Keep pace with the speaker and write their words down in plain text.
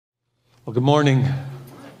Well, good morning.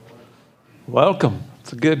 Welcome.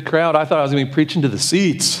 It's a good crowd. I thought I was going to be preaching to the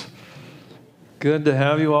seats. Good to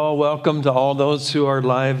have you all. Welcome to all those who are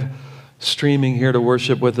live streaming here to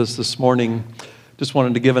worship with us this morning. Just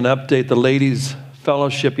wanted to give an update. The ladies'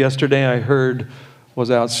 fellowship yesterday, I heard,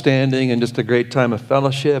 was outstanding and just a great time of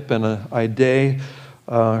fellowship and a day.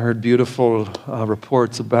 Heard beautiful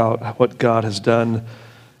reports about what God has done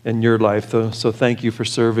in your life. So thank you for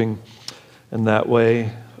serving in that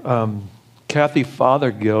way. Kathy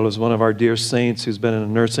Fothergill is one of our dear saints who's been in a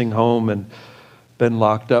nursing home and been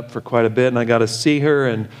locked up for quite a bit. And I got to see her,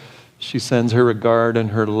 and she sends her regard and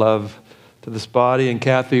her love to this body. And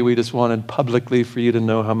Kathy, we just wanted publicly for you to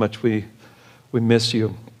know how much we miss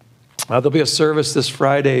you. There'll be a service this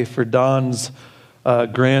Friday for Don's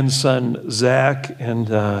grandson, Zach, and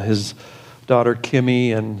his daughter,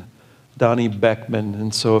 Kimmy, and Donnie Beckman.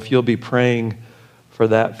 And so if you'll be praying for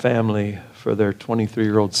that family, for their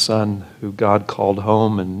 23-year-old son who God called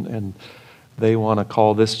home, and they want to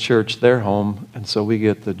call this church their home, and so we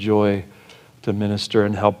get the joy to minister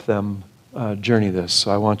and help them journey this. So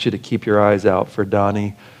I want you to keep your eyes out for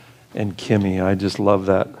Donnie and Kimmy. I just love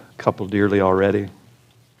that couple dearly already.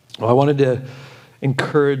 Well, I wanted to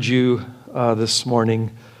encourage you this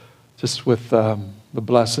morning just with the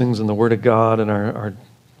blessings and the Word of God and our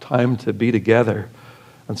time to be together.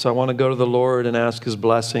 And so I want to go to the Lord and ask His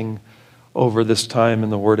blessing over this time in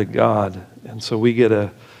the Word of God. And so we get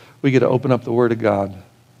to open up the Word of God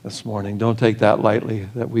this morning. Don't take that lightly,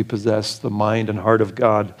 that we possess the mind and heart of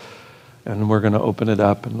God. And we're going to open it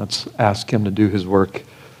up and let's ask Him to do His work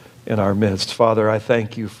in our midst. Father, I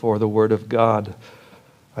thank You for the Word of God.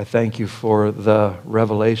 I thank You for the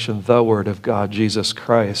revelation, the Word of God, Jesus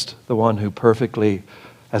Christ, the one who perfectly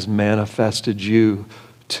has manifested You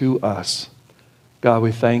to us. God,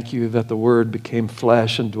 we thank You that the Word became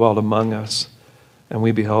flesh and dwelt among us, and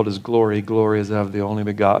we beheld His glory. Glory as of the only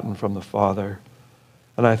begotten from the Father.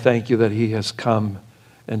 And I thank You that He has come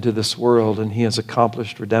into this world and He has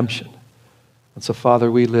accomplished redemption. And so,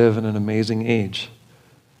 Father, we live in an amazing age,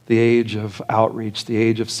 the age of outreach, the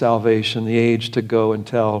age of salvation, the age to go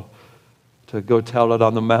tell it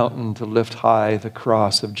on the mountain, to lift high the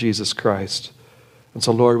cross of Jesus Christ. And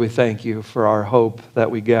so, Lord, we thank You for our hope that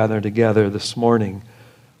we gather together this morning,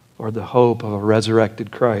 or the hope of a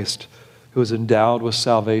resurrected Christ who is endowed with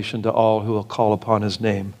salvation to all who will call upon His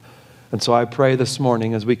name. And so I pray this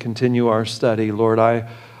morning as we continue our study, Lord,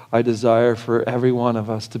 I desire for every one of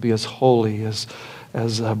us to be as holy as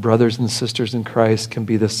brothers and sisters in Christ can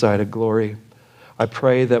be this side of glory. I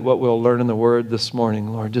pray that what we'll learn in the Word this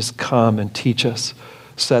morning, Lord, just come and teach us,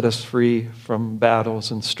 set us free from battles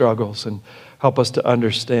and struggles, and help us to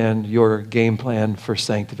understand Your game plan for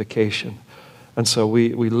sanctification. And so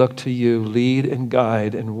we look to You, lead and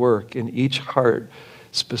guide and work in each heart,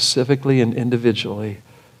 specifically and individually.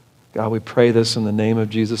 God, we pray this in the name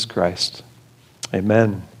of Jesus Christ.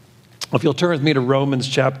 Amen. If you'll turn with me to Romans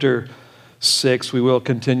chapter 6, we will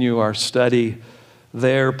continue our study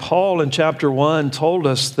there. Paul in chapter 1 told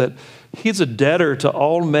us that he's a debtor to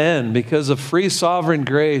all men because of free sovereign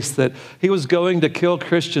grace, that he was going to kill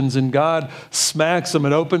Christians, and God smacks him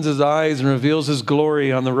and opens his eyes and reveals His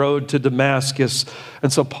glory on the road to Damascus.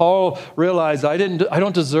 And so Paul realized, I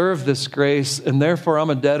don't deserve this grace, and therefore I'm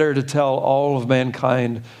a debtor to tell all of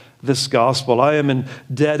mankind this gospel. I am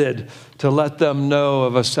indebted to let them know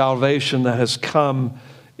of a salvation that has come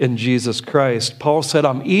in Jesus Christ. Paul said,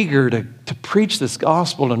 I'm eager to preach this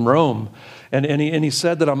gospel in Rome. And he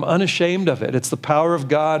said that I'm unashamed of it. It's the power of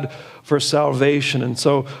God for salvation. And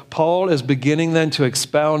so Paul is beginning then to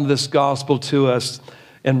expound this gospel to us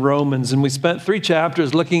in Romans. And we spent 3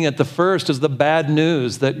 chapters looking at the first as the bad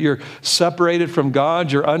news, that you're separated from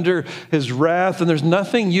God, you're under His wrath, and there's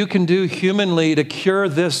nothing you can do humanly to cure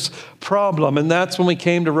this problem. And that's when we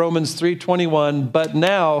came to Romans 3:21. But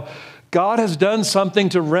now God has done something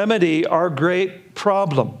to remedy our great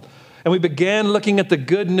problem. And we began looking at the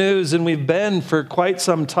good news, and we've been for quite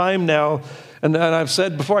some time now. And I've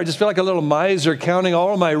said before, I just feel like a little miser counting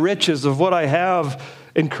all of my riches of what I have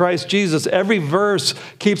in Christ Jesus. Every verse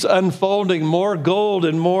keeps unfolding more gold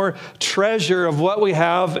and more treasure of what we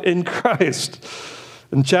have in Christ.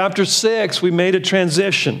 In chapter 6, we made a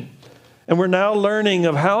transition, and we're now learning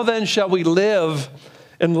of how then shall we live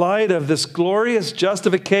in light of this glorious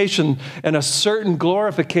justification and a certain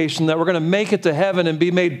glorification that we're going to make it to heaven and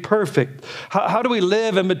be made perfect. How do we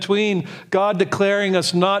live in between God declaring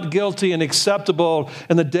us not guilty and acceptable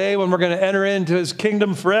and the day when we're going to enter into His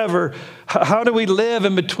kingdom forever? How do we live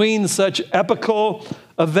in between such epical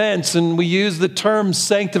events? And we use the term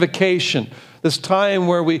sanctification, this time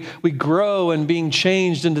where we grow in being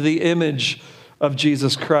changed into the image of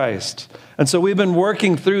Jesus Christ. And so we've been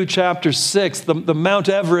working through chapter 6, the Mount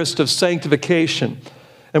Everest of sanctification.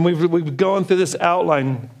 And we've gone through this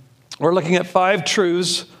outline. We're looking at 5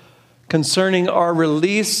 truths concerning our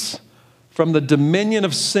release from the dominion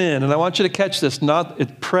of sin. And I want you to catch this, not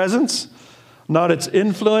its presence, not its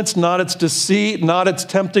influence, not its deceit, not its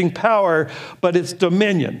tempting power, but its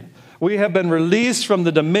dominion. We have been released from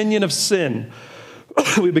the dominion of sin.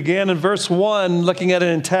 We began in verse 1 looking at an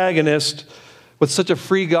antagonist. With such a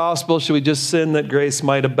free gospel, should we just sin that grace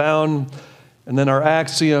might abound? And then our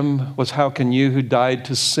axiom was, how can you who died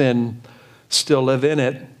to sin still live in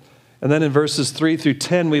it? And then in verses 3 through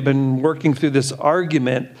 10, we've been working through this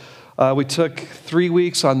argument. We took 3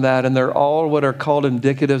 weeks on that, and they're all what are called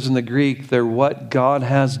indicatives in the Greek. They're what God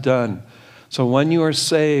has done. So when you are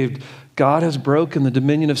saved, God has broken the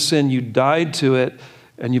dominion of sin. You died to it,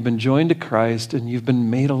 and you've been joined to Christ, and you've been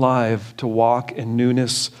made alive to walk in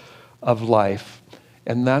newness of life.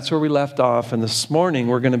 And that's where we left off. And this morning,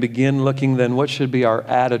 we're going to begin looking then what should be our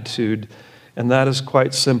attitude. And that is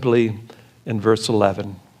quite simply in verse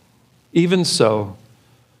 11. Even so,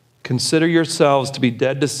 consider yourselves to be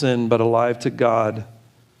dead to sin, but alive to God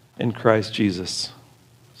in Christ Jesus.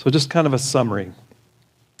 So just kind of a summary.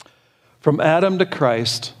 From Adam to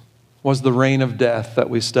Christ was the reign of death that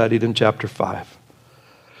we studied in chapter 5.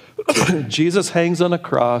 Jesus hangs on a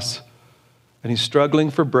cross, and he's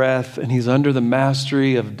struggling for breath, and he's under the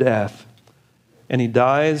mastery of death. And he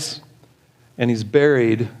dies, and he's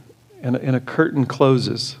buried, and a curtain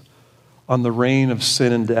closes on the reign of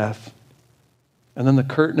sin and death. And then the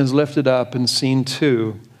curtain is lifted up in scene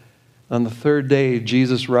 2. On the 3rd day,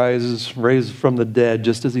 Jesus raised from the dead,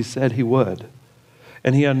 just as he said he would.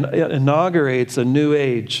 And he inaugurates a new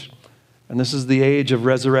age. And this is the age of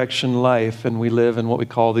resurrection life. And we live in what we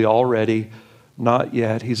call the already, not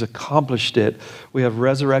yet. He's accomplished it. We have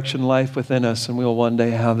resurrection life within us, and we will one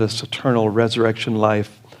day have this eternal resurrection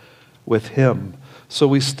life with him. So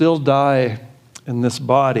we still die in this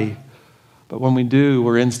body, but when we do,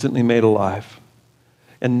 we're instantly made alive.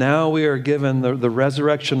 And now we are given the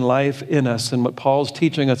resurrection life in us. And what Paul's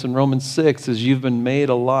teaching us in Romans 6 is you've been made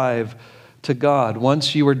alive to God.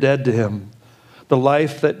 Once you were dead to him. The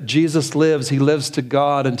life that Jesus lives, he lives to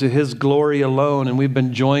God and to his glory alone. And we've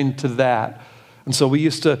been joined to that. And so we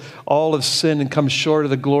used to all have sinned and come short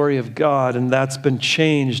of the glory of God. And that's been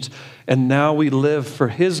changed. And now we live for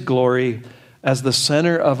his glory as the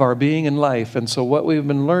center of our being and life. And so what we've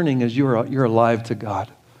been learning is you're alive to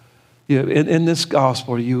God. In this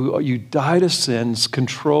gospel, you die to sins,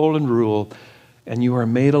 control and rule, and you are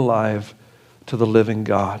made alive to the living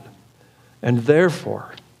God. And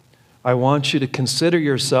therefore, I want you to consider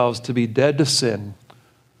yourselves to be dead to sin,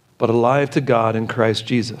 but alive to God in Christ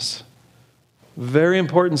Jesus. Very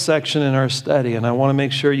important section in our study, and I want to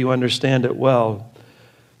make sure you understand it well.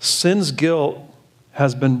 Sin's guilt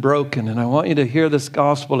has been broken, and I want you to hear this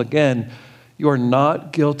gospel again. You are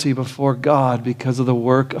not guilty before God because of the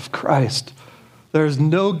work of Christ. There is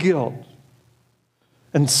no guilt.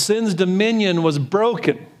 And sin's dominion was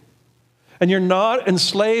broken. And you're not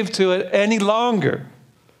enslaved to it any longer.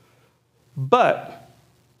 But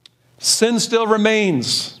sin still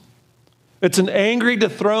remains. It's an angry,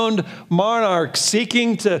 dethroned monarch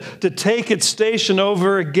seeking to take its station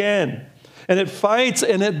over again. And it fights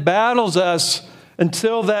and it battles us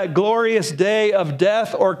until that glorious day of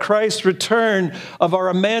death or Christ's return of our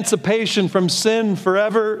emancipation from sin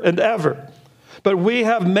forever and ever. But we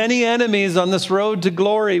have many enemies on this road to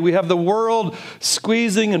glory. We have the world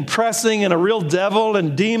squeezing and pressing and a real devil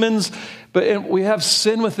and demons, but we have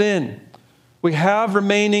sin within. We have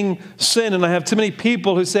remaining sin. And I have too many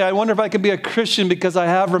people who say, I wonder if I can be a Christian because I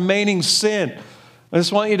have remaining sin. I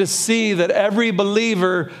just want you to see that every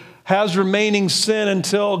believer has remaining sin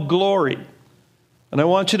until glory. And I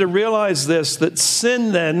want you to realize this, that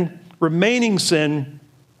sin then, remaining sin,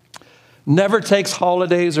 never takes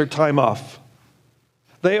holidays or time off.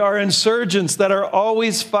 They are insurgents that are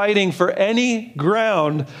always fighting for any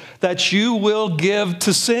ground that you will give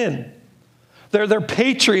to sin. They're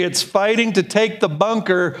patriots fighting to take the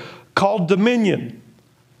bunker called dominion.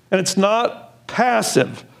 And it's not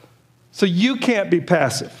passive. So you can't be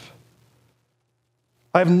passive.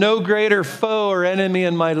 I have no greater foe or enemy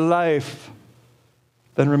in my life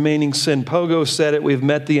than remaining sin. Pogo said it, we've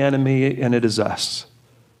met the enemy and it is us.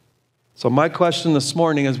 So my question this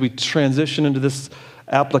morning as we transition into this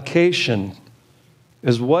application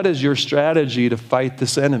is, what is your strategy to fight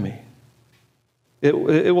this enemy?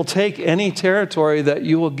 It will take any territory that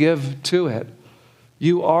you will give to it.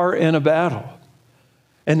 You are in a battle.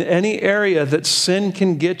 And any area that sin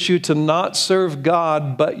can get you to not serve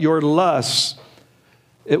God but your lusts,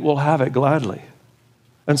 it will have it gladly.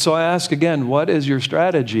 And so I ask again, what is your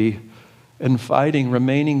strategy in fighting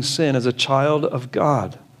remaining sin as a child of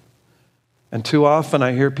God? And too often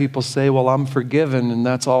I hear people say, well, I'm forgiven and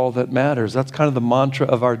that's all that matters. That's kind of the mantra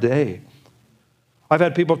of our day. I've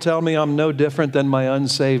had people tell me I'm no different than my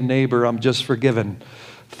unsaved neighbor. I'm just forgiven.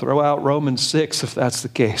 Throw out Romans 6 if that's the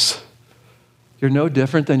case. You're no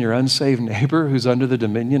different than your unsaved neighbor who's under the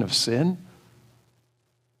dominion of sin.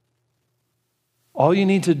 All you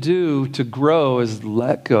need to do to grow is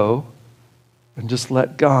let go and just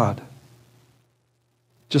let God.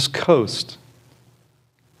 Just coast.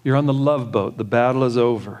 You're on the love boat. The battle is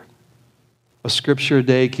over. A scripture a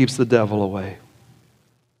day keeps the devil away.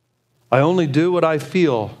 I only do what I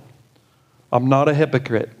feel. I'm not a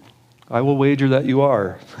hypocrite. I will wager that you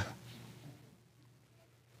are.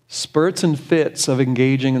 Spurts and fits of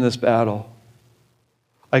engaging in this battle.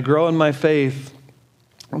 I grow in my faith.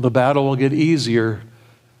 The battle will get easier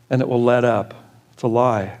and it will let up. It's a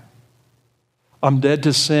lie. I'm dead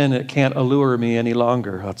to sin. It can't allure me any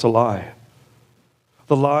longer. That's a lie.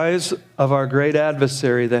 The lies of our great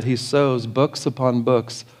adversary that he sows books upon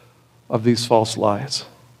books of these false lies.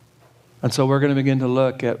 And so we're going to begin to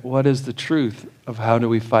look at what is the truth of how do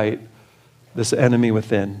we fight this enemy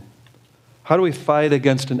within. How do we fight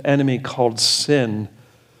against an enemy called sin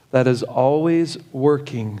that is always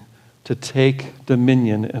working to take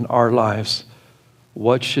dominion in our lives?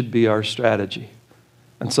 What should be our strategy?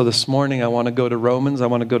 And so this morning I want to go to Romans. I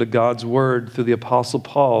want to go to God's word through the Apostle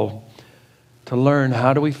Paul to learn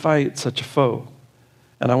how do we fight such a foe.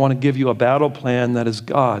 And I want to give you a battle plan that is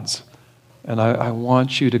God's. And I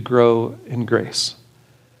want you to grow in grace.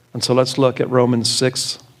 And so let's look at Romans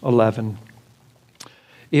 6:11.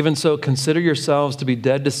 Even so, consider yourselves to be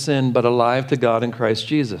dead to sin, but alive to God in Christ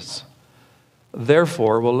Jesus.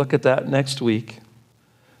 Therefore, we'll look at that next week.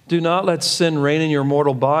 Do not let sin reign in your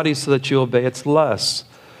mortal body so that you obey its lusts.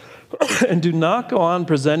 And do not go on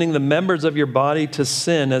presenting the members of your body to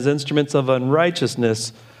sin as instruments of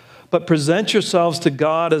unrighteousness, but present yourselves to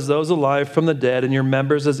God as those alive from the dead, and your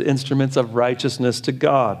members as instruments of righteousness to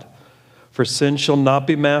God. For sin shall not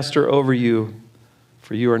be master over you,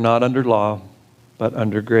 for you are not under law, but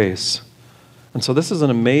under grace. And so this is an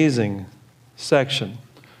amazing section.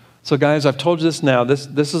 So guys, I've told you this now.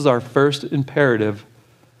 This is our first imperative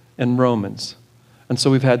in Romans. And so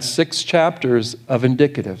we've had 6 chapters of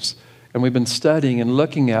indicatives. And we've been studying and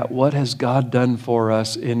looking at what has God done for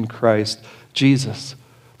us in Christ Jesus.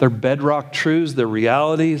 They're bedrock truths, they're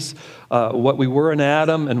realities, what we were in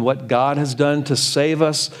Adam and what God has done to save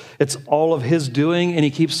us. It's all of his doing, and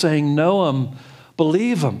he keeps saying, know him,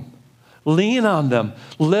 believe him, lean on them,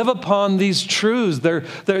 live upon these truths.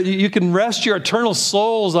 You can rest your eternal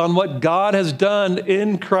souls on what God has done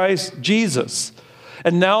in Christ Jesus.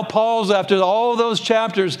 And now Paul's, after all those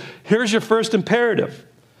chapters, here's your first imperative.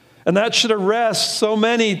 And that should arrest so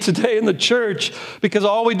many today in the church, because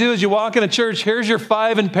all we do is you walk into church, here's your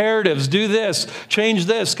 5 imperatives. Do this, change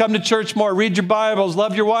this, come to church more, read your Bibles,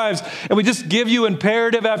 love your wives. And we just give you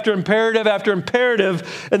imperative after imperative after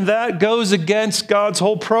imperative, and that goes against God's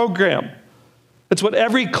whole program. It's what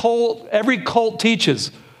every cult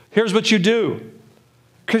teaches. Here's what you do.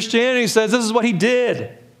 Christianity says this is what he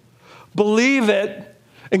did. Believe it.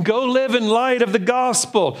 And go live in light of the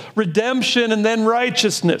gospel, redemption and then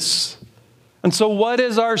righteousness. And so what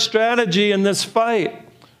is our strategy in this fight?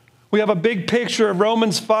 We have a big picture of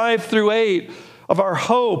Romans 5-8 of our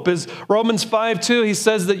hope. Is Romans 5:2, he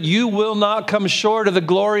says that you will not come short of the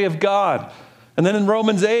glory of God. And then in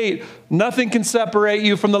Romans 8, nothing can separate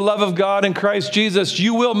you from the love of God in Christ Jesus.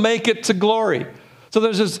 You will make it to glory. So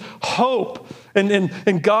there's this hope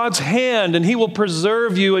in God's hand, and he will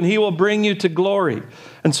preserve you and he will bring you to glory.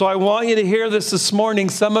 And so I want you to hear this morning.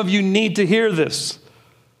 Some of you need to hear this.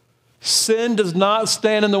 Sin does not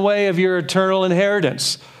stand in the way of your eternal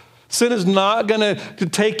inheritance. Sin is not going to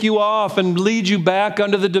take you off and lead you back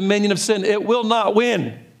under the dominion of sin. It will not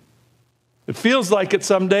win. It feels like it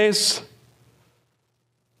some days.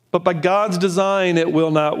 But by God's design, it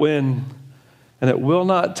will not win. And it will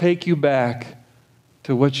not take you back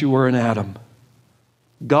to what you were in Adam.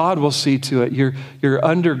 God will see to it. You're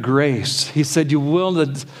under grace. He said you will,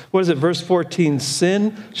 what is it, verse 14?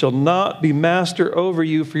 Sin shall not be master over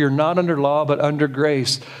you, for you're not under law, but under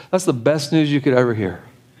grace. That's the best news you could ever hear.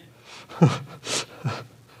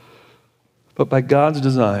 But by God's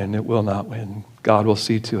design, it will not win. God will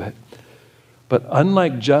see to it. But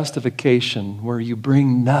unlike justification, where you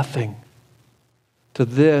bring nothing, to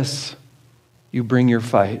this, you bring your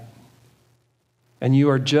fight. And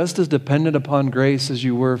you are just as dependent upon grace as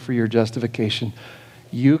you were for your justification.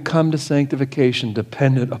 You come to sanctification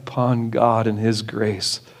dependent upon God and his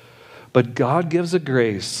grace. But God gives a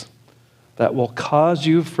grace that will cause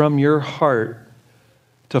you from your heart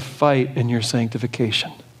to fight in your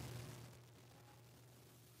sanctification.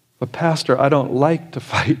 But Pastor, I don't like to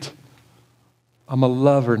fight. I'm a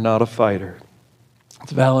lover, not a fighter.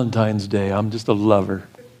 It's Valentine's Day. I'm just a lover.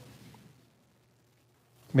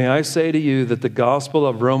 May I say to you that the gospel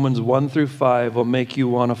of Romans 1 through 5 will make you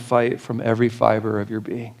want to fight from every fiber of your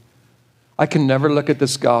being. I can never look at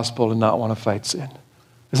this gospel and not want to fight sin.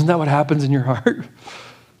 Isn't that what happens in your heart?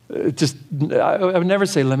 I would never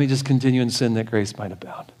say, let me just continue in sin that grace might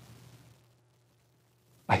abound.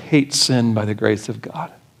 I hate sin by the grace of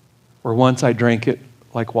God, where once I drank it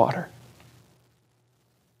like water.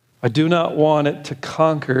 I do not want it to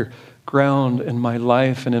conquer ground in my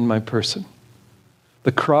life and in my person.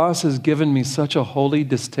 The cross has given me such a holy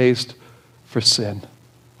distaste for sin.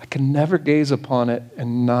 I can never gaze upon it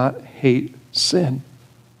and not hate sin.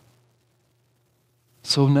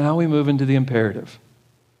 So now we move into the imperative.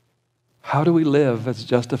 How do we live as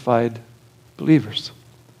justified believers?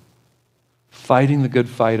 Fighting the good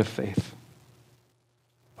fight of faith.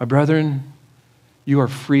 My brethren, you are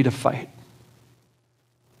free to fight.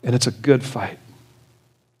 And it's a good fight.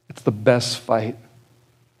 It's the best fight.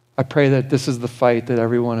 I pray that this is the fight that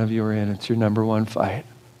every one of you are in. It's your number one fight.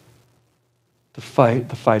 To fight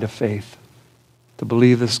the fight of faith. To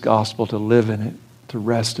believe this gospel, to live in it, to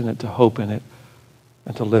rest in it, to hope in it,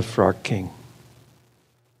 and to live for our King.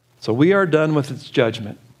 So we are done with its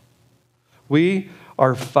judgment. We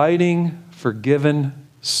are fighting forgiven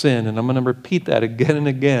sin. And I'm going to repeat that again and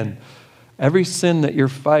again. Every sin that you're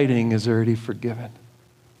fighting is already forgiven.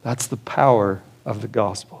 That's the power of the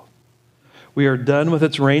gospel. We are done with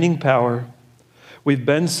its reigning power. We've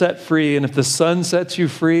been set free, and if the Son sets you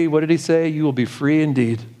free, what did he say? You will be free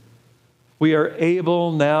indeed. We are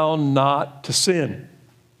able now not to sin.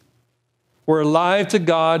 We're alive to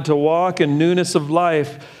God to walk in newness of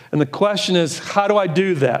life, and the question is, how do I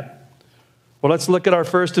do that? Well, let's look at our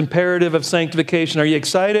first imperative of sanctification. Are you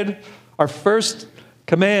excited? Our first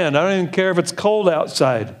command. I don't even care if it's cold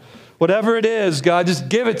outside. Whatever it is, God, just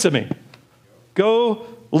give it to me. Go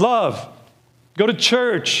love. Go to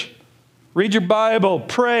church. Read your Bible.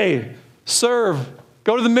 Pray. Serve.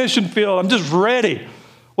 Go to the mission field. I'm just ready.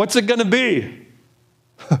 What's it going to be?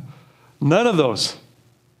 None of those.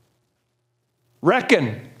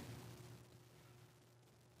 Reckon.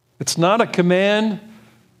 It's not a command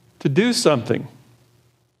to do something.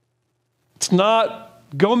 It's not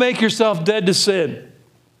go make yourself dead to sin.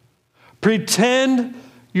 Pretend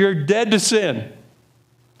you're dead to sin.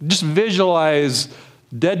 Just visualize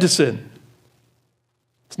dead to sin.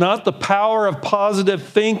 It's not the power of positive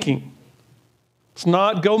thinking. It's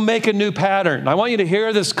not go make a new pattern. I want you to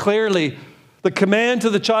hear this clearly. The command to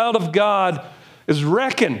the child of God is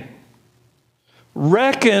reckon.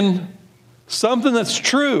 Reckon something that's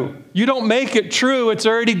true. You don't make it true. It's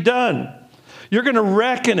already done. You're going to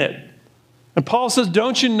reckon it. And Paul says,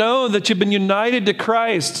 don't you know that you've been united to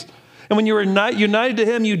Christ? And when you were not united to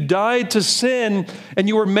him, you died to sin and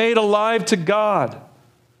you were made alive to God.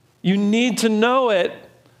 You need to know it,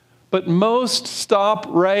 but most stop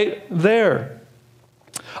right there.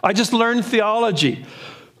 I just learned theology.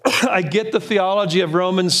 I get the theology of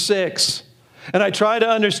Romans 6. And I try to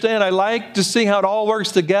understand. I like to see how it all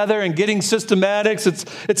works together and getting systematics.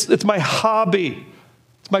 It's my hobby.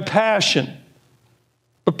 It's my passion.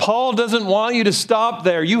 But Paul doesn't want you to stop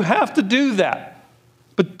there. You have to do that.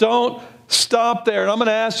 But don't stop there. And I'm going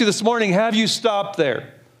to ask you this morning, have you stopped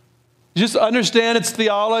there? You just understand its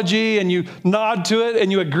theology and you nod to it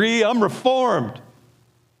and you agree, I'm reformed.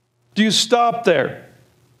 Do you stop there?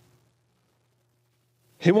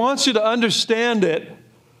 He wants you to understand it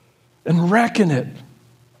and reckon it.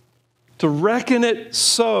 To reckon it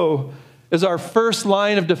so is our first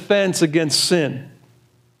line of defense against sin.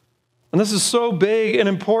 And this is so big and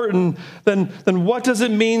important, then what does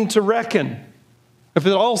it mean to reckon? If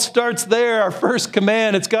it all starts there, our first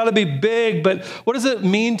command, it's got to be big, but what does it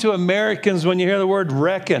mean to Americans when you hear the word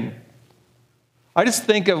reckon? I just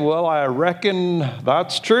think of, well, I reckon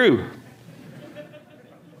that's true.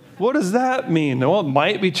 What does that mean? Well, it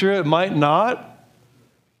might be true, it might not.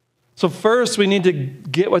 So first, we need to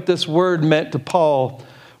get what this word meant to Paul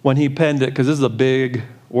when he penned it, because this is a big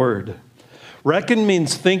word. Reckon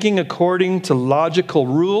means thinking according to logical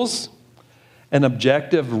rules and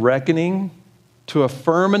objective reckoning, to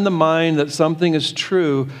affirm in the mind that something is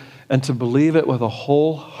true and to believe it with a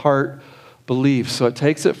whole heart belief. So it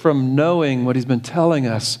takes it from knowing what he's been telling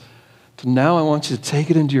us to now I want you to take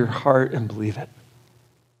it into your heart and believe it.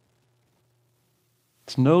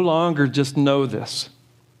 It's no longer just know this.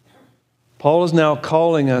 Paul is now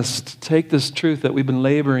calling us to take this truth that we've been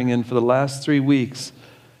laboring in for the last 3 weeks,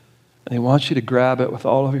 and he wants you to grab it with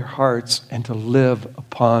all of your hearts and to live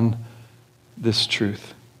upon this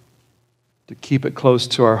truth, to keep it close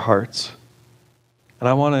to our hearts. And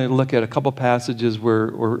I want to look at a couple passages where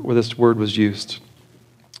this word was used.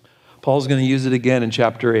 Paul's going to use it again in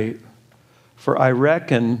chapter 8. For I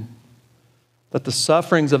reckon that the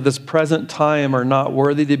sufferings of this present time are not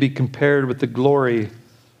worthy to be compared with the glory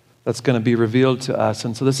that's going to be revealed to us.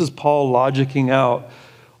 And so this is Paul logicking out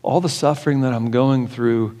all the suffering that I'm going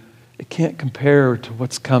through. It can't compare to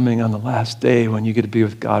what's coming on the last day when you get to be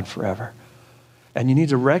with God forever. And you need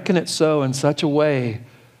to reckon it so in such a way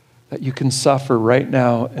that you can suffer right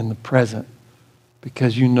now in the present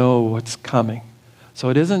because you know what's coming. So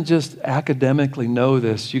it isn't just academically know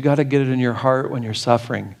this. You got to get it in your heart when you're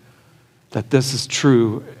suffering that this is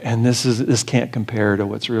true and this can't compare to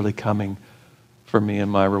what's really coming for me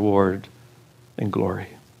and my reward and glory.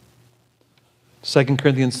 2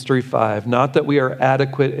 Corinthians 3:5, not that we are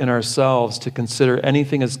adequate in ourselves to consider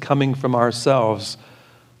anything as coming from ourselves,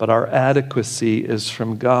 but our adequacy is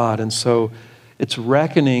from God. And so it's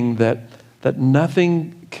reckoning that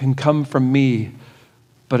nothing can come from me,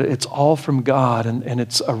 but it's all from God. And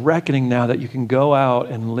it's a reckoning now that you can go out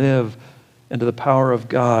and live into the power of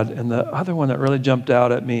God. And the other one that really jumped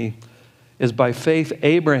out at me is by faith,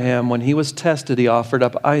 Abraham, when he was tested, he offered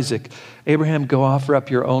up Isaac. Abraham, go offer up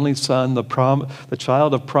your only son, the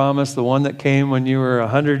child of promise, the one that came when you were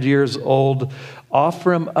 100 years old.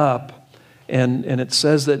 Offer him up. And it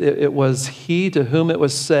says that it was he to whom it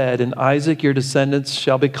was said, in Isaac your descendants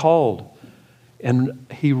shall be called. And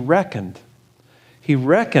he reckoned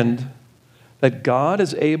that God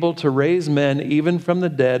is able to raise men even from the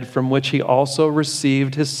dead, from which he also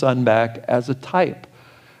received his son back as a type.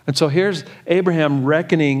 And so here's Abraham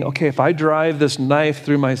reckoning, okay, if I drive this knife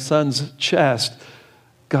through my son's chest,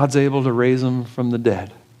 God's able to raise him from the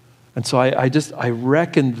dead. And so I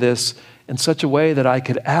reckoned this in such a way that I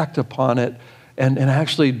could act upon it and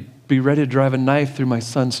actually be ready to drive a knife through my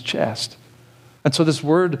son's chest. And so this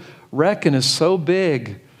word reckon is so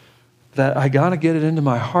big that I got to get it into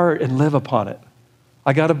my heart and live upon it.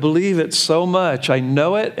 I got to believe it so much. I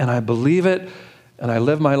know it and I believe it and I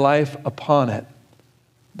live my life upon it.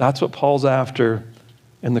 That's what Paul's after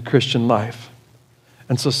in the Christian life.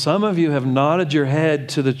 And so some of you have nodded your head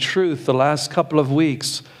to the truth the last couple of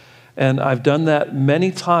weeks. And I've done that many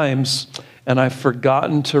times, and I've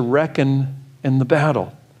forgotten to reckon in the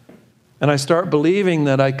battle. And I start believing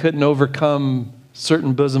that I couldn't overcome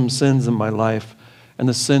certain bosom sins in my life and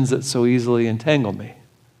the sins that so easily entangle me.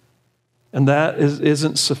 And that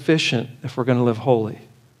isn't sufficient if we're going to live holy.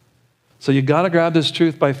 So you got to grab this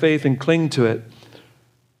truth by faith and cling to it.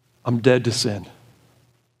 I'm dead to sin.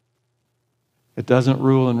 It doesn't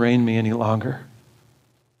rule and reign me any longer.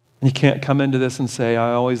 And you can't come into this and say,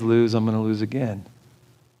 I always lose, I'm going to lose again.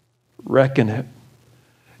 Reckon it.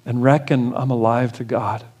 And reckon I'm alive to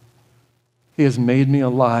God. He has made me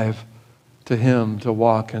alive to him to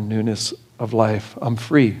walk in newness of life. I'm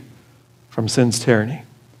free from sin's tyranny.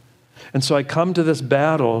 And so I come to this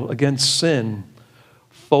battle against sin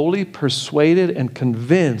fully persuaded and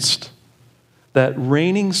convinced that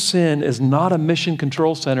reigning sin is not a mission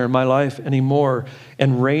control center in my life anymore,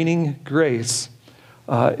 and reigning grace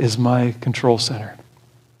is my control center.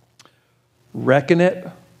 Reckon it,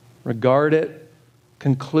 regard it,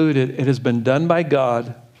 conclude it. It has been done by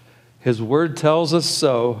God. His word tells us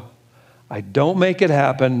so. I don't make it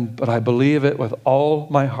happen, but I believe it with all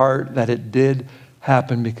my heart that it did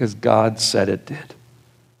happen because God said it did.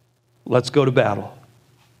 Let's go to battle.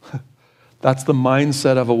 That's the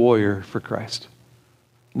mindset of a warrior for Christ.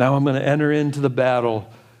 Now I'm going to enter into the battle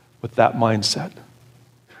with that mindset.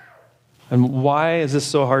 And why is this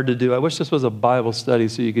so hard to do? I wish this was a Bible study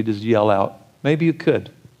so you could just yell out. Maybe you could.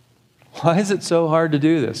 Why is it so hard to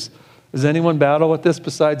do this? Does anyone battle with this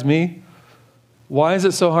besides me? Why is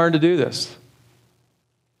it so hard to do this?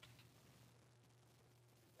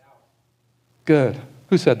 Good.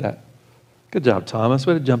 Who said that? Good job, Thomas.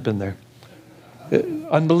 Way to jump in there.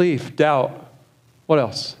 Unbelief, doubt. What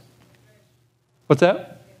else? What's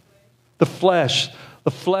that? The flesh.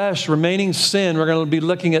 The flesh, remaining sin. We're going to be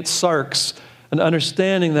looking at sarx and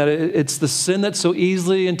understanding that it's the sin that so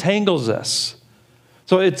easily entangles us.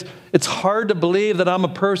 So it's hard to believe that I'm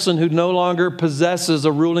a person who no longer possesses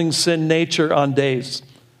a ruling sin nature on days.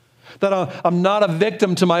 That I'm not a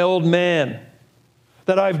victim to my old man.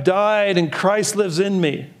 That I've died and Christ lives in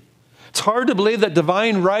me. It's hard to believe that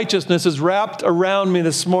divine righteousness is wrapped around me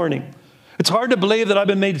this morning. It's hard to believe that I've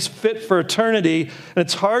been made fit for eternity, and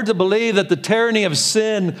it's hard to believe that the tyranny of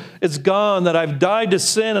sin is gone, that I've died to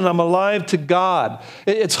sin and I'm alive to God.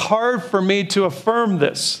 It's hard for me to affirm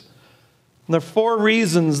this. And there are 4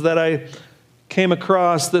 reasons that I came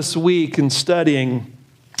across this week in studying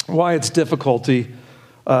why it's difficult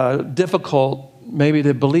maybe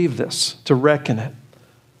to believe this, to reckon it.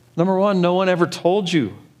 Number 1, no one ever told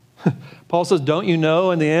you. Paul says, don't you know?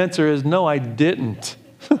 And the answer is, no, I didn't.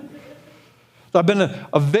 I've been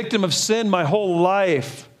a victim of sin my whole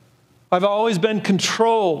life. I've always been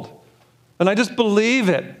controlled. And I just believe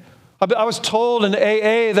it. I was told in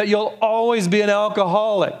AA that you'll always be an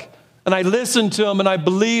alcoholic. And I listened to him and I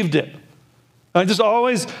believed it. I just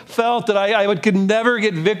always felt that I could never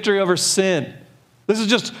get victory over sin. This is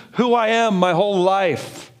just who I am my whole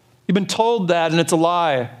life. You've been told that and it's a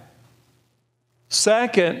lie.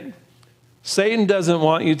 Second, Satan doesn't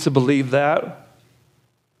want you to believe that.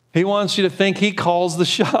 He wants you to think he calls the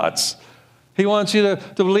shots. He wants you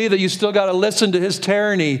to believe that you still got to listen to his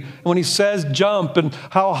tyranny. And when he says jump and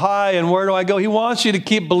how high and where do I go, he wants you to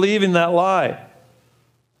keep believing that lie.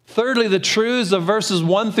 Thirdly, the truths of verses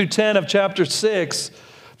 1 through 10 of chapter 6,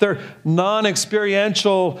 they're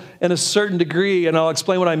non-experiential in a certain degree, and I'll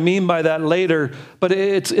explain what I mean by that later, but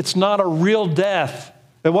it's not a real death.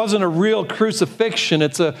 It wasn't a real crucifixion.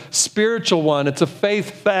 It's a spiritual one. It's a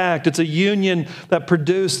faith fact. It's a union that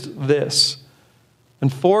produced this.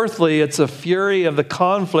 And fourthly, it's a fury of the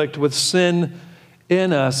conflict with sin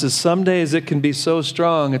in us. As some days it can be so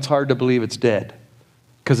strong, it's hard to believe it's dead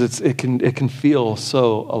because it can feel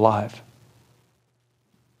so alive.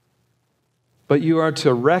 But you are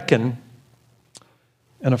to reckon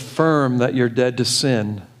and affirm that you're dead to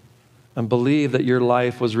sin and believe that your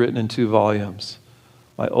life was written in 2 volumes.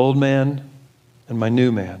 My old man and my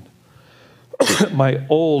new man. My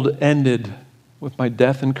old ended with my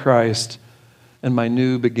death in Christ, and my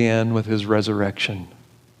new began with his resurrection.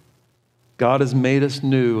 God has made us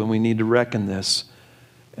new, and we need to reckon this.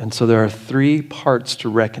 And so there are 3 parts to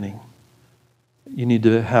reckoning. You need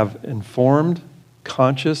to have informed,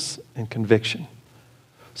 conscious, and conviction.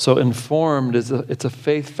 So informed it's a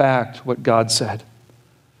faith fact what God said.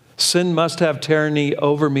 Sin must have tyranny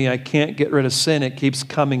over me. I can't get rid of sin. It keeps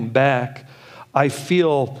coming back. I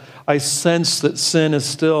sense that sin is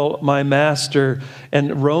still my master.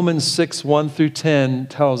 And Romans 6, 1 through 10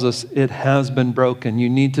 tells us it has been broken. You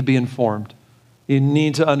need to be informed. You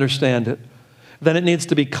need to understand it. Then it needs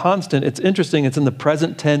to be constant. It's interesting. It's in the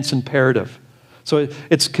present tense imperative. So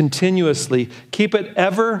it's continuously. Keep it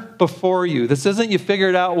ever before you. This isn't you figure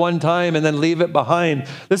it out one time and then leave it behind.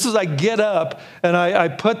 This is I get up and I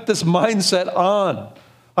put this mindset on.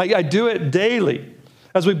 I do it daily.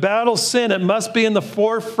 As we battle sin, it must be in the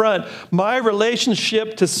forefront. My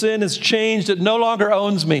relationship to sin has changed. It no longer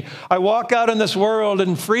owns me. I walk out in this world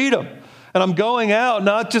in freedom. And I'm going out,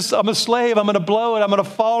 not just I'm a slave. I'm going to blow it. I'm going to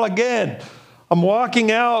fall again. I'm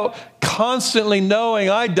walking out constantly knowing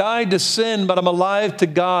I died to sin, but I'm alive to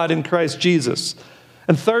God in Christ Jesus.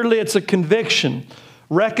 And thirdly, it's a conviction.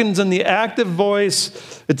 Reckons in the active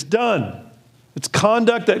voice, it's done. It's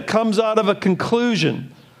conduct that comes out of a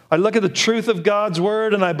conclusion. I look at the truth of God's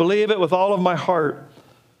word and I believe it with all of my heart.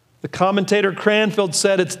 The commentator Cranfield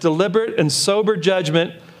said it's deliberate and sober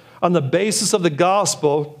judgment on the basis of the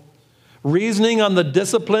gospel, reasoning on the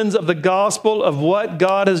disciplines of the gospel of what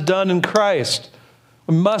God has done in Christ.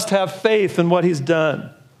 We must have faith in what he's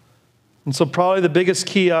done. And so probably the biggest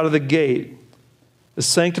key out of the gate is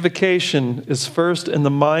sanctification is first in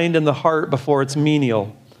the mind and the heart before it's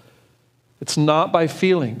menial. It's not by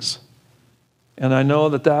feelings. And I know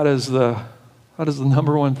that is the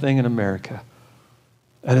number one thing in America.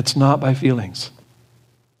 And it's not by feelings.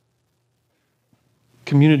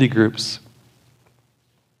 Community groups.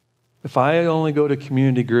 If I only go to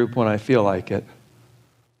community group when I feel like it,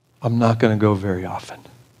 I'm not going to go very often.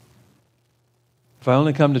 If I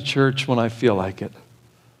only come to church when I feel like it,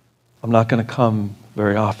 I'm not going to come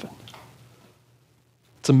very often.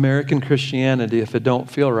 It's American Christianity. If it don't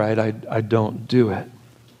feel right, I don't do it.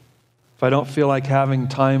 If I don't feel like having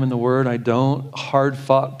time in the Word, I don't.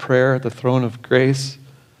 Hard-fought prayer at the throne of grace.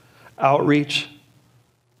 Outreach.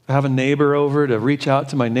 I have a neighbor over to reach out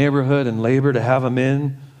to my neighborhood and labor to have them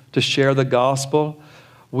in to share the gospel.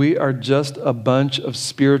 We are just a bunch of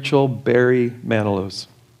spiritual Barry Manilow's.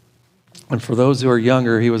 And for those who are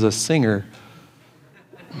younger, he was a singer.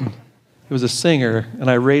 He was a singer, and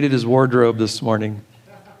I raided his wardrobe this morning.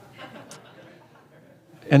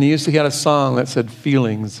 And he had a song that said,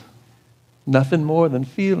 feelings. Nothing more than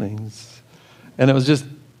feelings. And it was just,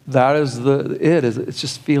 it's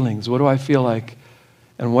just feelings. What do I feel like?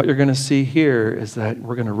 And what you're going to see here is that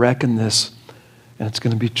we're going to reckon this, and it's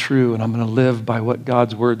going to be true, and I'm going to live by what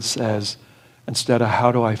God's word says instead of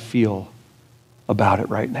how do I feel about it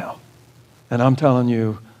right now. And I'm telling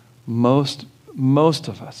you, most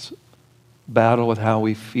of us battle with how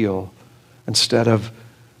we feel instead of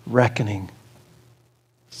reckoning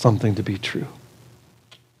something to be true.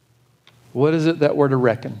 What is it that we're to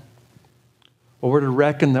reckon? Well, we're to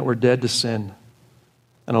reckon that we're dead to sin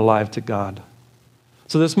and alive to God.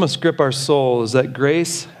 So this must grip our soul, is that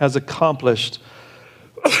grace has accomplished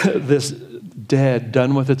this dead,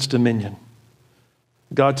 done with its dominion.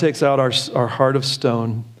 God takes out our heart of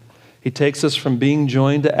stone. He takes us from being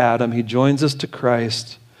joined to Adam. He joins us to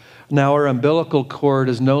Christ. Now our umbilical cord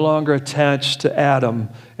is no longer attached to Adam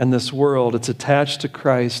and this world. It's attached to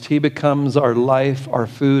Christ. He becomes our life, our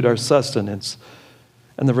food, our sustenance.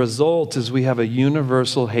 And the result is we have a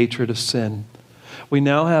universal hatred of sin. We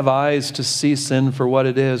now have eyes to see sin for what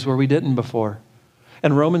it is where we didn't before.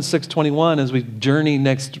 And Romans 6:21, as we journey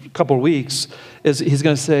next couple of weeks, he's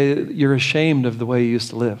going to say, you're ashamed of the way you used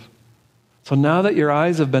to live. So now that your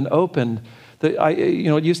eyes have been opened,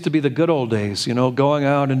 it used to be the good old days, going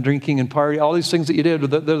out and drinking and partying, all these things that you did,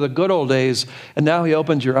 they're the good old days. And now he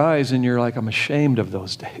opens your eyes and you're like, I'm ashamed of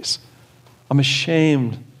those days. I'm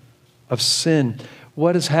ashamed of sin.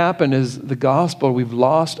 What has happened is the gospel, we've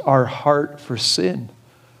lost our heart for sin.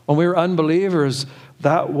 When we were unbelievers,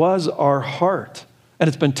 that was our heart. And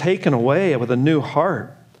it's been taken away with a new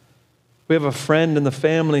heart. We have a friend in the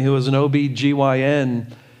family who was an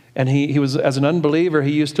OB-GYN, and he was, as an unbeliever,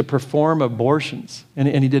 he used to perform abortions, and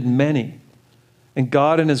he did many. And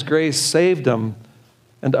God in his grace saved him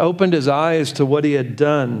and opened his eyes to what he had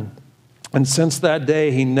done. And since that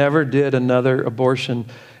day, he never did another abortion,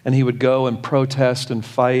 and he would go and protest and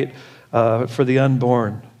fight for the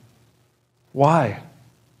unborn. Why?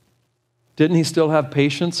 Didn't he still have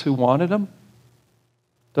patients who wanted him?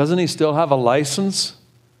 Doesn't he still have a license?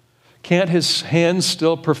 Can't his hands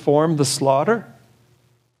still perform the slaughter?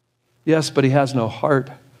 Yes, but he has no heart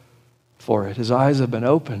for it. His eyes have been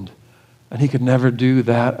opened, and he could never do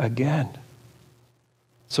that again.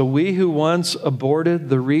 So we who once aborted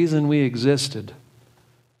the reason we existed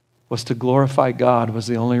was to glorify God, was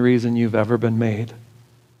the only reason you've ever been made.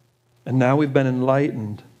 And now we've been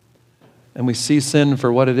enlightened, and we see sin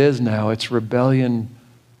for what it is now. It's rebellion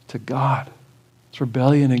to God. It's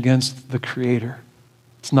rebellion against the Creator.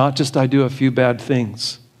 It's not just I do a few bad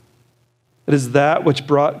things. It is that which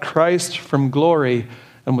brought Christ from glory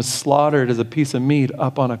and was slaughtered as a piece of meat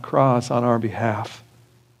up on a cross on our behalf.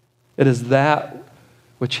 It is that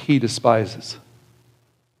which he despises.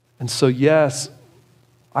 And so, yes,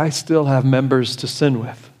 I still have members to sin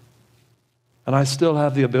with. And I still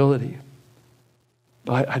have the ability.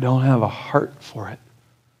 But I don't have a heart for it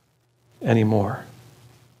anymore.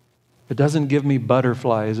 It doesn't give me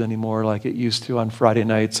butterflies anymore like it used to on Friday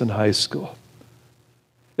nights in high school.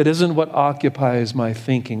 It isn't what occupies my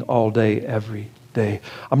thinking all day, every day.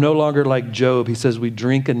 I'm no longer like Job. He says, we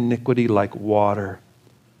drink iniquity like water.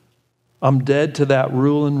 I'm dead to that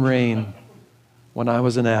rule and reign when I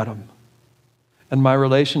was in Adam. And my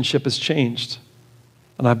relationship has changed.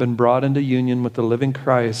 And I've been brought into union with the living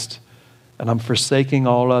Christ. And I'm forsaking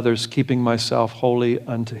all others, keeping myself holy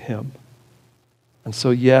unto him. And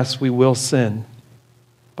so, yes, we will sin.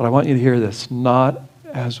 But I want you to hear this. Not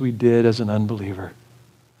as we did as an unbeliever.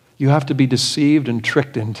 You have to be deceived and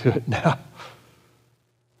tricked into it now.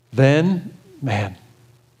 Then, man,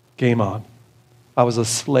 game on. I was a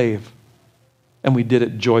slave, and we did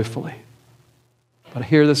it joyfully. But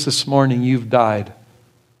hear this morning, you've died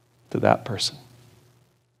to that person.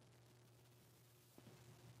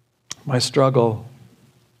 My struggle,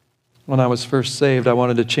 when I was first saved, I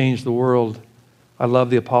wanted to change the world. I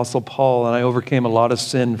love the Apostle Paul, and I overcame a lot of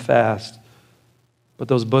sin fast. But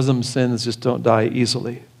those bosom sins just don't die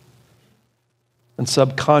easily. And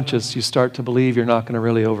subconscious, you start to believe you're not going to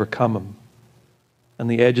really overcome them.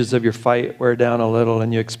 And the edges of your fight wear down a little,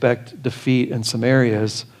 and you expect defeat in some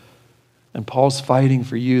areas. And Paul's fighting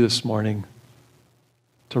for you this morning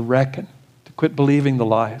to reckon, to quit believing the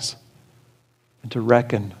lies, and to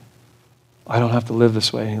reckon, I don't have to live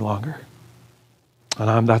this way any longer.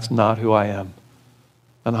 And that's not who I am.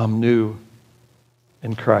 And I'm new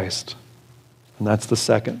in Christ. And that's the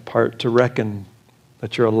second part, to reckon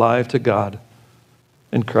that you're alive to God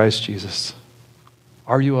in Christ Jesus.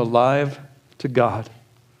 Are you alive to God?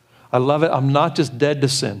 I love it. I'm not just dead to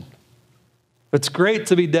sin. It's great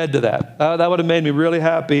to be dead to that. That would have made me really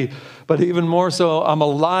happy. But even more so, I'm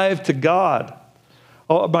alive to God.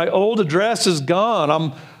 Oh, my old address is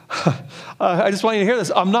gone. I just want you to hear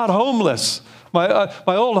this. I'm not homeless. My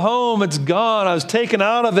old home, it's gone. I was taken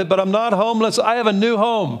out of it, but I'm not homeless. I have a new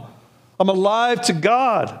home. I'm alive to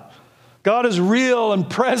God. God is real and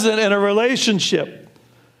present in a relationship.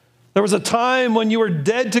 There was a time when you were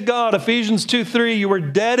dead to God. Ephesians 2:3, you were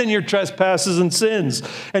dead in your trespasses and sins.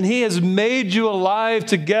 And he has made you alive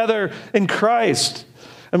together in Christ.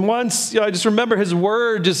 And once, I just remember his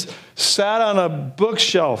word just sat on a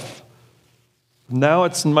bookshelf. Now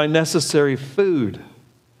it's my necessary food.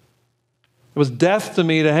 It was death to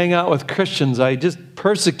me to hang out with Christians. I just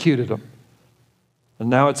persecuted them. And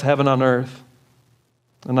now it's heaven on earth.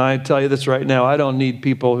 And I tell you this right now, I don't need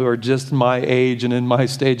people who are just my age and in my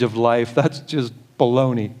stage of life. That's just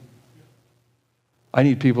baloney. I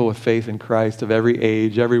need people with faith in Christ of every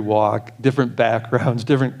age, every walk, different backgrounds,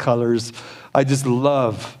 different colors. I just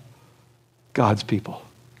love God's people.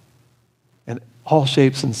 And all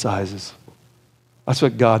shapes and sizes. That's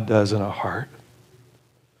what God does in our heart.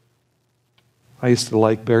 I used to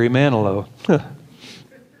like Barry Manilow.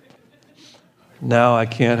 Now I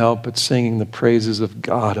can't help but singing the praises of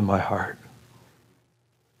God in my heart.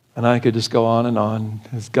 And I could just go on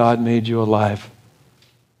as God made you alive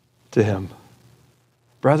to him.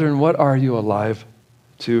 Brethren, what are you alive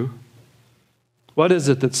to? What is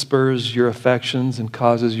it that spurs your affections and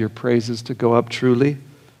causes your praises to go up truly?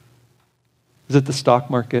 Is it the stock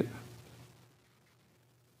market?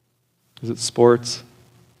 Is it sports?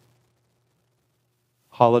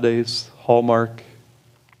 Holidays? Hallmark?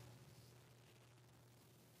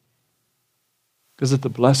 Is it the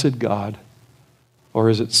blessed God, or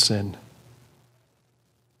is it sin?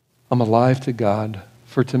 I'm alive to God,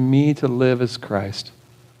 for to me to live is Christ,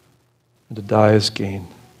 and to die is gain.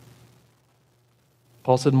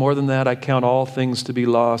 Paul said, more than that, I count all things to be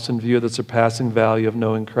lost in view of the surpassing value of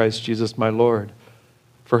knowing Christ Jesus my Lord,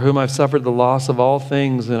 for whom I've suffered the loss of all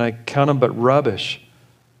things, and I count them but rubbish,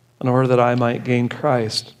 in order that I might gain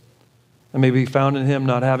Christ, and may be found in him,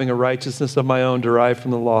 not having a righteousness of my own derived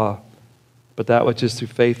from the law, but that which is through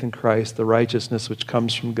faith in Christ, the righteousness which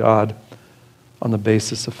comes from God on the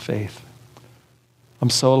basis of faith. I'm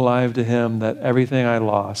so alive to him that everything I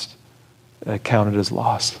lost, I counted as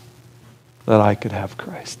loss, that I could have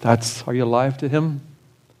Christ. Are you alive to him?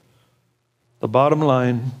 The bottom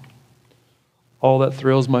line, all that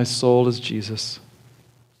thrills my soul is Jesus.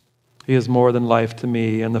 He is more than life to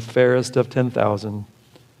me, and the fairest of 10,000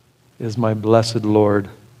 is my blessed Lord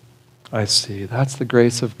I see. That's the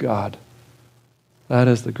grace of God. That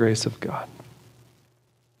is the grace of God.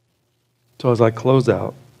 So as I close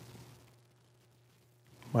out,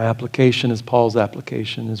 my application is Paul's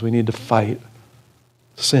application, is we need to fight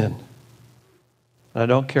sin. And I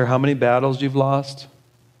don't care how many battles you've lost,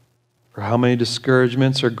 or how many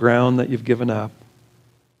discouragements or ground that you've given up,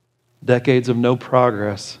 decades of no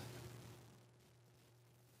progress.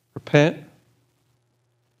 Repent.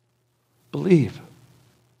 Believe.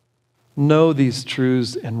 Know these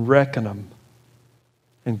truths and reckon them.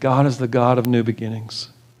 And God is the God of new beginnings.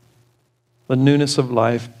 The newness of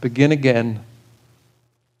life. Begin again.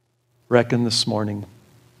 Reckon this morning.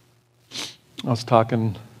 I was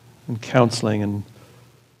talking in counseling, and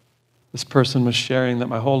this person was sharing that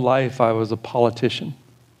my whole life I was a politician.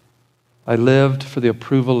 I lived for the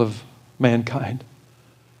approval of mankind.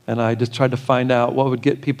 And I just tried to find out what would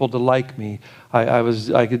get people to like me.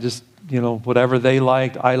 I could just, whatever they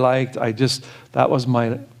liked, I liked. That was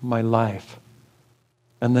my life.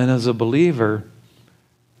 And then as a believer,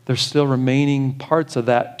 there's still remaining parts of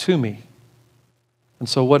that to me. And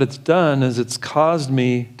so what it's done is it's caused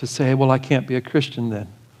me to say, well, I can't be a Christian then.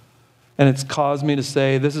 And it's caused me to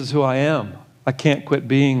say, this is who I am. I can't quit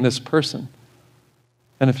being this person.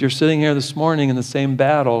 And if you're sitting here this morning in the same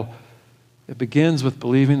battle, it begins with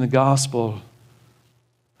believing the gospel.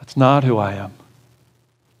 That's not who I am.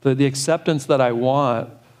 The acceptance that I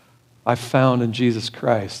want, I found in Jesus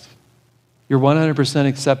Christ. You're 100%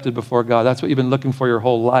 accepted before God. That's what you've been looking for your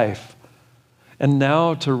whole life. And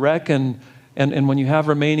now to reckon, and when you have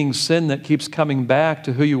remaining sin that keeps coming back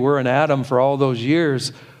to who you were in Adam for all those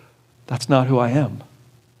years, that's not who I am.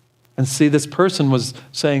 And see, this person was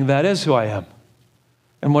saying, that is who I am.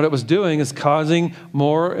 And what it was doing is causing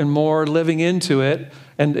more and more living into it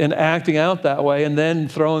and acting out that way, and then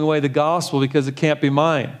throwing away the gospel because it can't be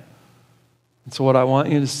mine. And so what I want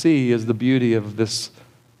you to see is the beauty of this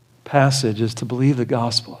passage is to believe the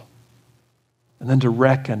gospel and then to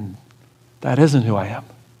reckon that isn't who I am.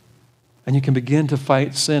 And you can begin to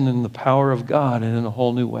fight sin in the power of God and in a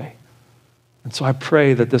whole new way. And so I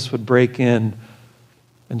pray that this would break in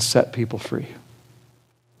and set people free.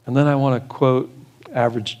 And then I want to quote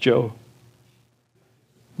Average Joe,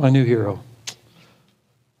 my new hero.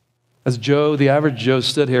 As Joe, the average Joe,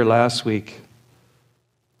 stood here last week,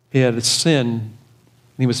 He had a sin, and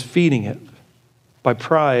he was feeding it by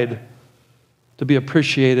pride to be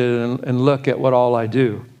appreciated and look at what all I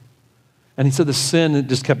do. And he said the sin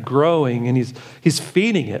just kept growing, and he's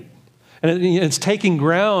feeding it. And it's taking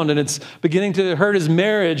ground, and it's beginning to hurt his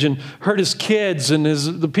marriage and hurt his kids and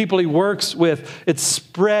the people he works with. It's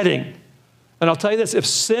spreading. And I'll tell you this, if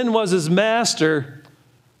sin was his master,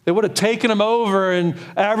 it would have taken him over, and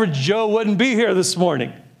average Joe wouldn't be here this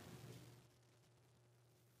morning.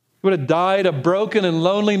 He would have died a broken and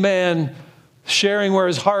lonely man sharing where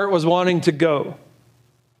his heart was wanting to go.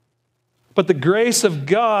 But the grace of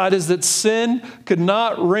God is that sin could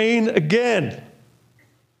not reign again.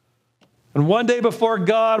 And one day before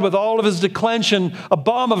God, with all of his declension, a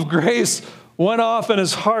bomb of grace went off in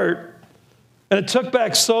his heart. And it took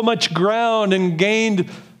back so much ground and gained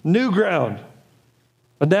new ground.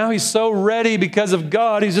 But now he's so ready because of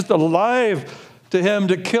God. He's just alive to him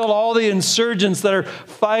to kill all the insurgents that are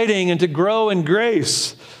fighting and to grow in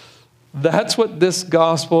grace. That's what this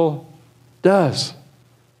gospel does.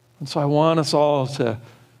 And so I want us all to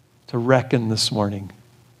reckon this morning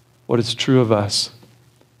what is true of us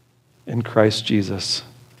in Christ Jesus.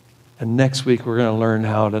 And next week we're going to learn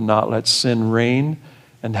how to not let sin reign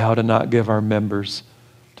and how to not give our members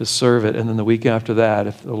to serve it. And then the week after that,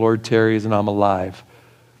 if the Lord tarries and I'm alive,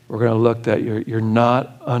 we're going to look that you're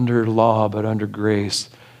not under law but under grace.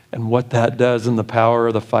 And what that does in the power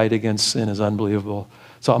of the fight against sin is unbelievable.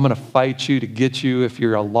 So I'm going to fight you to get you. If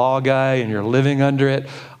you're a law guy and you're living under it,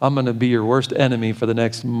 I'm going to be your worst enemy for the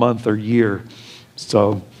next month or year.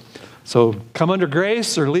 So come under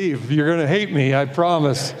grace or leave. You're going to hate me, I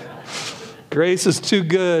promise. Grace is too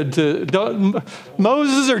good to...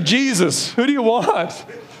 Moses or Jesus? Who do you want?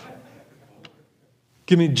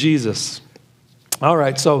 Give me Jesus. All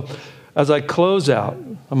right, so as I close out,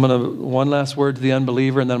 one last word to the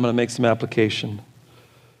unbeliever, and then I'm going to make some application.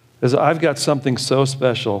 Is I've got something so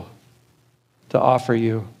special to offer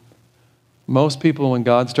you. Most people, when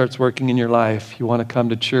God starts working in your life, you want to come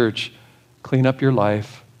to church, clean up your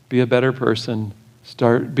life, be a better person,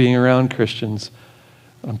 start being around Christians.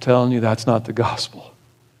 I'm telling you, that's not the gospel.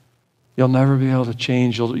 You'll never be able to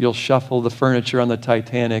change. You'll shuffle the furniture on the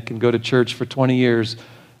Titanic and go to church for 20 years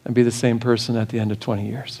and be the same person at the end of 20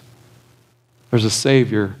 years. There's a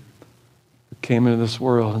Savior who came into this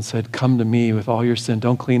world and said, come to me with all your sin.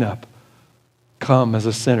 Don't clean up. Come as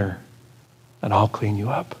a sinner, and I'll clean you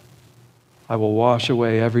up. I will wash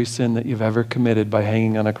away every sin that you've ever committed by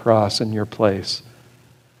hanging on a cross in your place.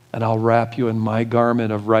 And I'll wrap you in my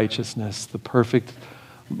garment of righteousness, the perfect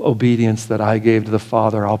obedience that I gave to the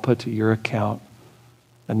Father, I'll put to your account.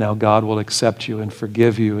 And now God will accept you and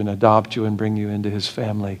forgive you and adopt you and bring you into his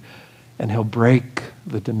family. And he'll break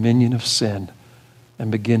the dominion of sin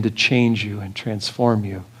and begin to change you and transform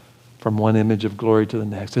you from one image of glory to the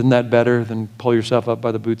next. Isn't that better than pull yourself up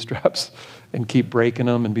by the bootstraps and keep breaking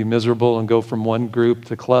them and be miserable and go from one group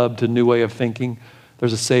to club to new way of thinking?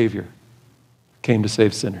 There's a Savior who came to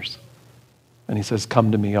save sinners. And he says,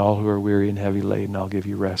 come to me, all who are weary and heavy laden, I'll give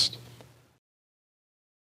you rest.